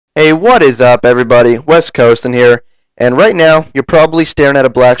Hey, what is up, everybody? iWesTCoastiN here, and right now you're probably staring at a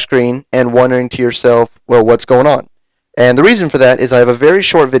black screen and wondering to yourself, well, what's going on? And the reason for that is I have a very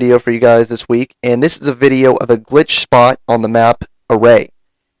short video for you guys this week, and this is a video of a glitch spot on the map Array.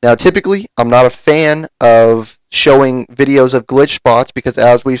 Now, typically, I'm not a fan of showing videos of glitch spots because,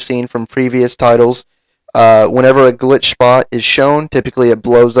 as we've seen from previous titles, whenever a glitch spot is shown, typically it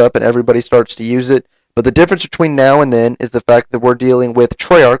blows up and everybody starts to use it. But the difference between now and then is the fact that we're dealing with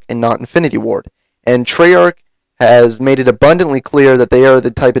Treyarch and not Infinity Ward. And Treyarch has made it abundantly clear that they are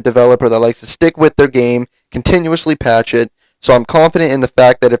the type of developer that likes to stick with their game, continuously patch it. So I'm confident in the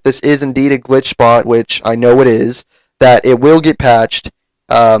fact that if this is indeed a glitch spot, which I know it is, that it will get patched.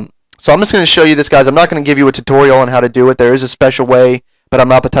 So I'm just going to show you this, guys. I'm not going to give you a tutorial on how to do it. There is a special way, but I'm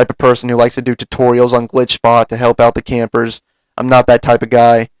not the type of person who likes to do tutorials on glitch spot to help out the campers. I'm not that type of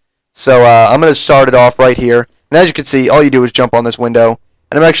guy. So I'm going to start it off right here. And as you can see, all you do is jump on this window.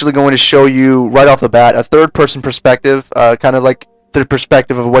 And I'm actually going to show you right off the bat a third-person perspective, kind of like the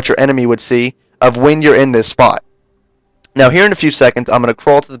perspective of what your enemy would see of when you're in this spot. Now here in a few seconds, I'm going to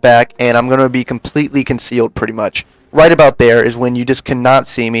crawl to the back, and I'm going to be completely concealed pretty much. Right about there is when you just cannot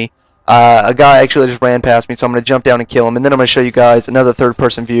see me. A guy actually just ran past me, so I'm going to jump down and kill him. And then I'm going to show you guys another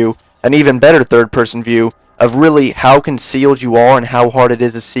third-person view, an even better third-person view, of really how concealed you are and how hard it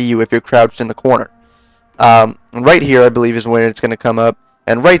is to see you if you're crouched in the corner. And right here, I believe, is where it's going to come up.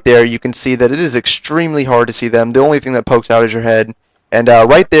 And right there, you can see that it is extremely hard to see them. The only thing that pokes out is your head. And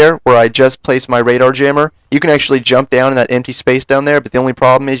right there, where I just placed my radar jammer, you can actually jump down in that empty space down there, but the only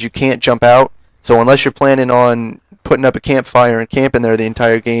problem is you can't jump out. So unless you're planning on putting up a campfire and camping there the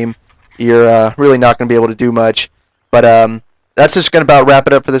entire game, you're really not going to be able to do much. But that's just going to about wrap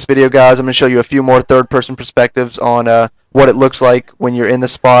it up for this video, guys. I'm going to show you a few more third-person perspectives on what it looks like when you're in the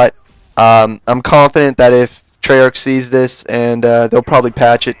spot. I'm confident that if Treyarch sees this, and they'll probably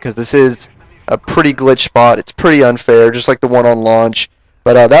patch it, because this is a pretty glitch spot. It's pretty unfair, just like the one on launch.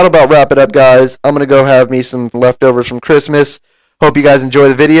 But that'll about wrap it up, guys. I'm going to go have me some leftovers from Christmas. Hope you guys enjoy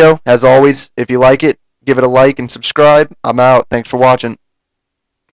the video. As always, if you like it, give it a like and subscribe. I'm out. Thanks for watching.